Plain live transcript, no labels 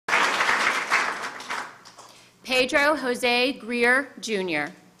Pedro Jose Greer,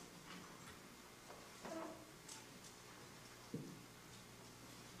 Jr.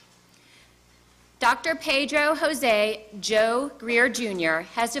 Dr. Pedro Jose Joe Greer, Jr.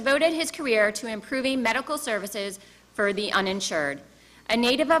 has devoted his career to improving medical services for the uninsured. A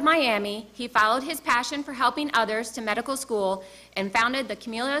native of Miami, he followed his passion for helping others to medical school and founded the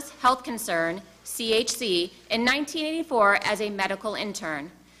Cumulus Health Concern, CHC, in 1984 as a medical intern.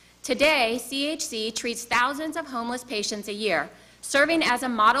 Today, CHC treats thousands of homeless patients a year, serving as a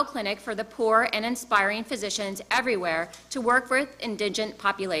model clinic for the poor and inspiring physicians everywhere to work with indigent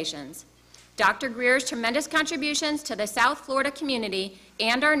populations. Dr. Greer's tremendous contributions to the South Florida community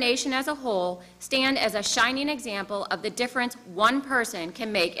and our nation as a whole stand as a shining example of the difference one person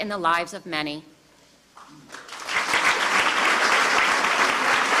can make in the lives of many.